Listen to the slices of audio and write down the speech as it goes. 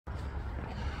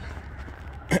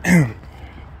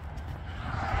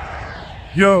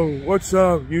Yo, what's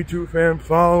up, YouTube fan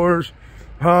followers?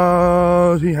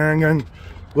 How's he hanging?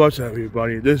 What's up,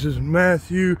 everybody? This is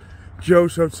Matthew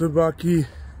Joseph Sobucki.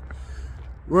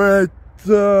 We're at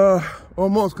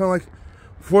almost kind of like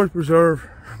Fourth Preserve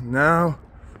now.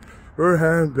 We're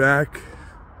heading back,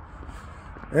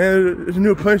 and there's a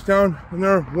new place down in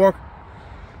their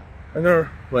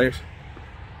place.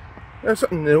 That's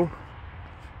something new.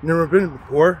 Never been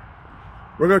before.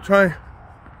 We're gonna try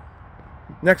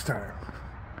next time.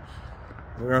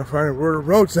 We're gonna find out where the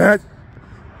road's at,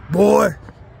 boy.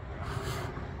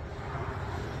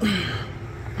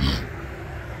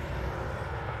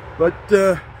 But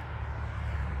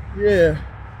yeah,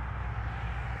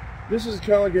 this is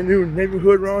kind of like a new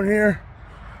neighborhood around here.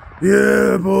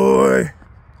 Yeah, boy.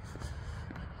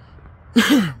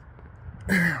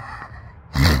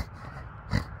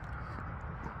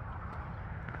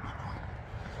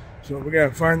 So we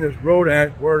gotta find this road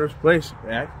at where this place is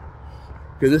at,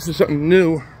 because this is something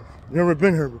new. Never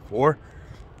been here before.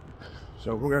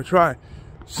 So we're gonna try.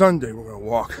 Sunday we're gonna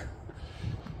walk.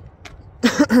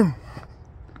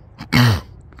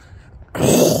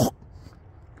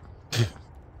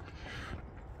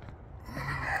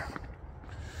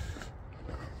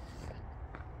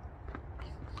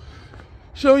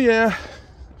 So yeah,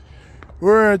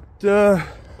 we're at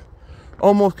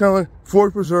almost kind of like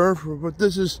Fourth Preserve, but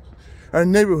this is a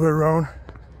neighborhood around.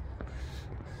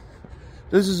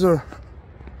 This is a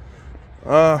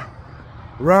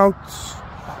route.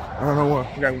 I don't know what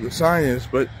the sign is,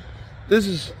 but this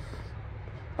is,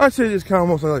 I'd say this kind of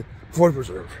almost like Fourth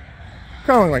Preserve,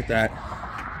 kind of like that.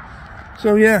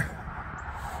 So yeah,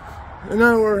 and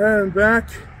now we're heading back.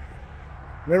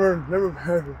 Never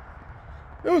had.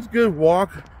 It was a good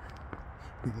walk.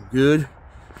 Good.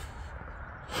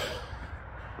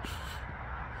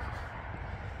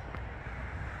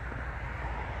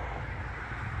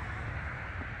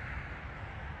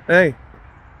 Hey,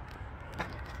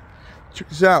 check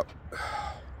this out.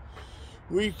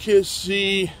 We can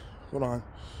see, hold on.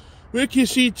 We can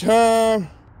see Tom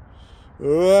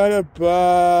right about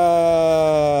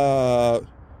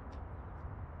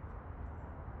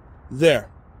there.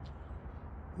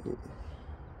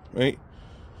 Right?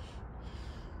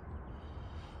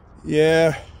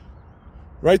 Yeah.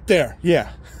 Right there.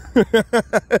 Yeah.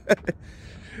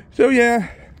 So yeah.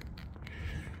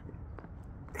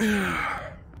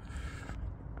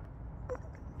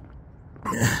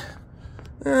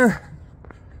 A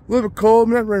little cold,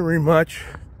 not very much.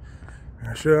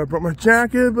 I should have brought my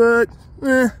jacket, but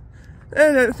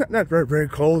it's not very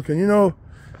cold. Cause you know,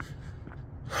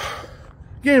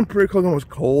 getting pretty close, almost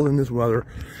cold in this weather.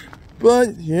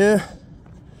 But yeah,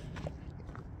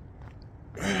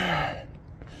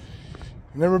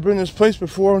 never been to this place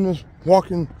before. I'm just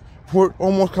walking for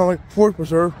almost kind of like Fourth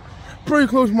Preserve, pretty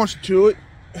close, much to it.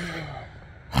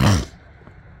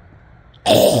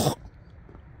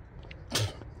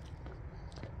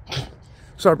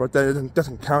 Sorry about that. It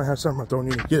doesn't count. I have something I don't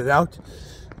need to get it out.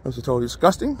 This is totally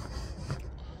disgusting.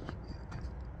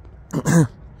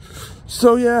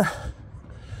 So yeah.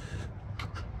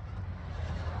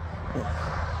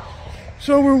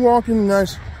 So we're walking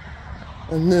nice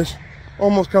in this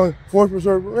almost kind of Fourth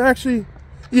Preserve. Actually,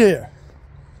 yeah.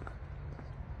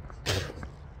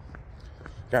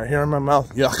 Got hair in my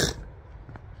mouth. Yuck.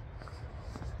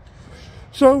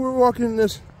 So we're walking in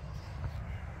this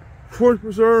Fourth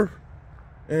Preserve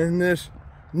in this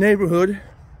neighborhood.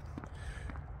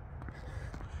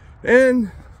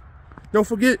 And don't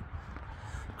forget,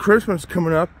 Christmas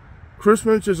coming up.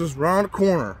 Christmas is just around the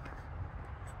corner.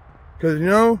 Because you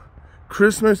know,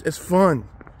 Christmas is fun.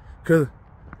 Because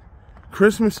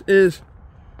Christmas is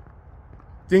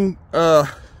you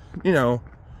know,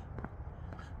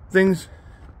 things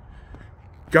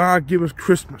God give us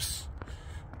Christmas.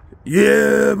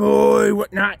 Yeah, boy,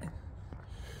 whatnot.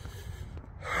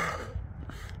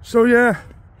 So yeah.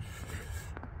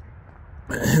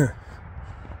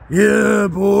 Yeah,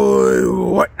 boy,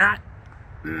 whatnot.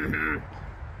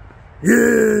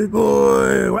 Yeah,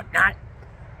 boy, whatnot.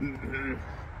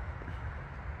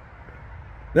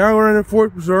 Now we're in the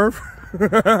Fourth Preserve.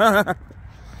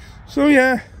 So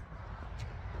yeah.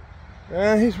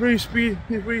 He's really speed.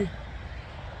 He's really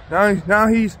now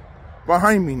he's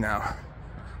behind me now.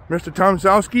 Mr. Tom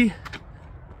Sobucki.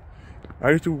 I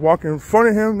used to walk in front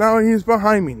of him. Now he's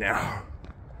behind me now.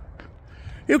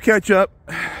 He'll catch up.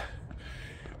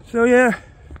 So yeah.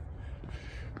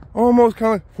 Almost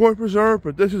kind of like Fourth Preserve,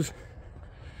 but this is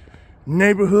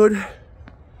neighborhood.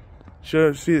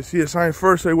 Should see a sign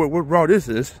first, say what route is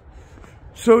this.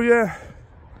 So yeah.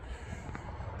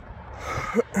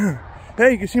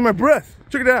 Hey, you can see my breath.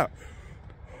 Check it out.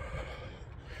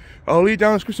 I'll lay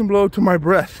down and screw some blow to my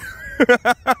breath.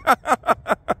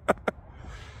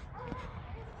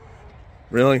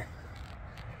 Really?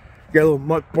 Got a little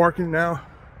mutt barking now.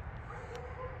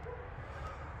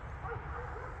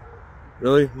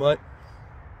 Really, mutt?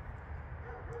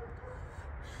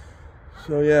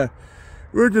 So yeah,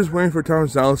 we're just waiting for Tom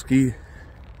Sobucki.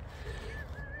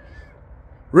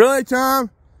 Really, Tom?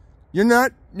 You're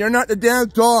not the damn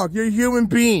dog. You're a human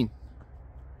being.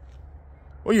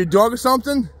 What, you a dog or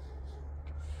something?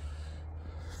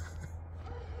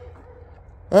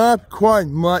 Quiet,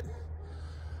 mutt.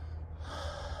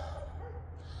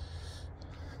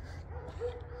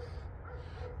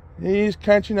 He's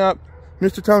catching up.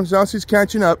 Mr. Tom Sobucki's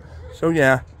catching up. So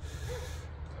yeah.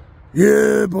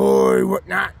 Yeah, boy,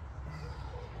 whatnot.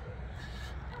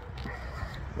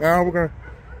 Now we're gonna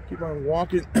keep on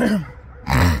walking.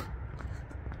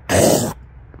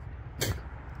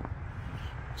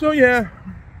 So yeah.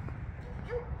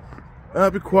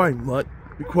 Be quiet, mutt.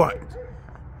 Be quiet.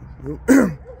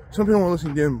 Some people won't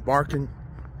listen to him barking.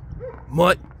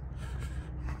 Mutt.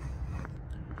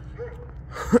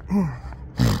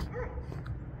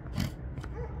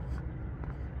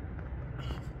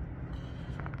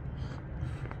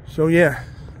 So yeah.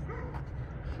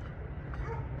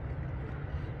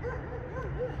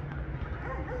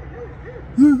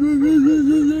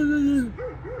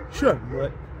 Shut up,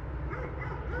 mutt.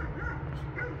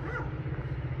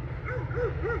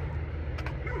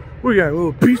 We got a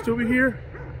little beast over here.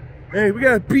 Hey, we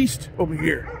got a beast over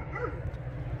here.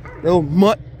 Little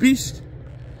mutt beast.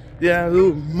 Yeah, a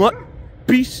little mutt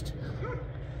beast.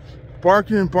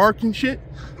 Barking and barking shit.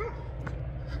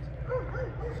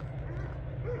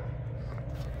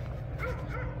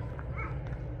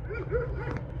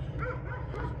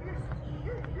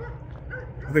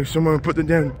 I think someone put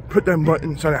that mutt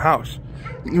inside the house.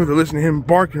 You know, to listen to him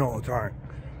barking all the time.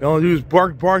 They all do is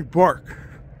bark, bark, bark.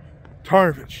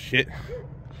 Tired of it, shit.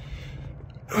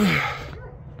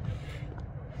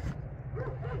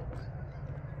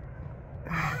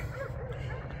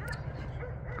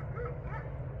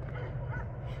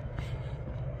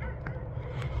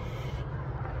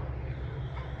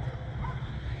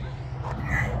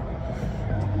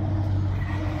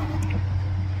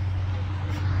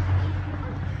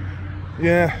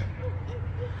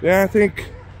 Yeah, I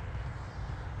think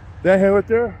that hill right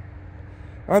there,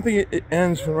 I don't think it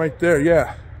ends from right there.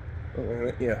 Yeah.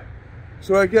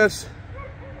 So I guess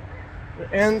it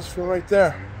ends from right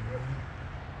there.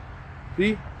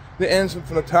 See? It ends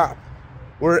from the top,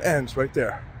 where it ends right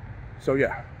there. So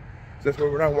yeah, so that's why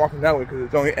we're not walking that way, because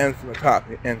it only ends from the top.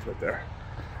 It ends right there.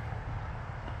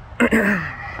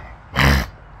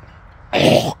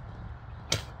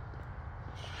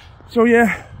 So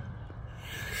yeah,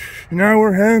 now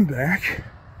we're heading back.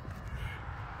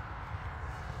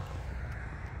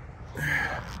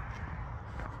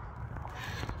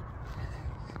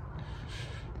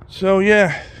 So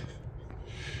yeah,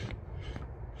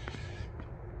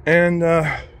 and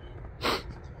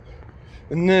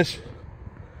this,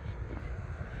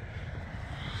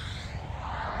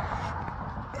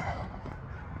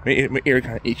 my ear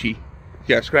kind of itchy.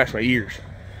 Yeah, scratch my ears,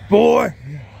 boy.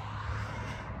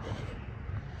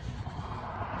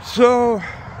 So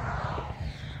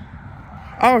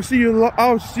I'll see you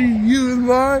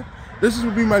live. This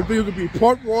will be my video. Will be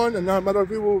part 1, and now my other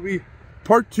video will be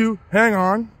part 2. Hang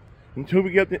on until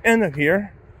we get to the end of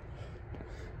here.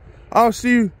 I'll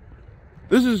see you.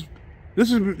 This is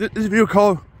video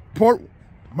called part.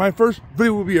 My first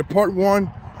video will be a part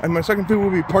 1, and my second video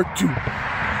will be part 2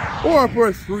 or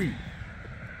part 3.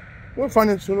 We'll find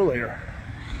it sooner or later.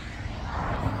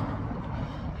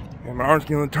 And my arm's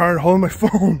getting tired holding my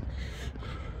phone.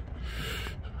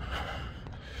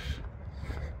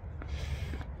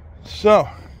 So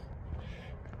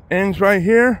ends right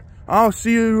here. I'll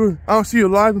see you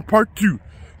live in part 2.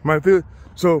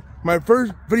 So my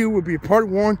first video will be part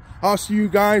 1. I'll see you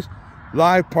guys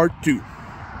live part 2.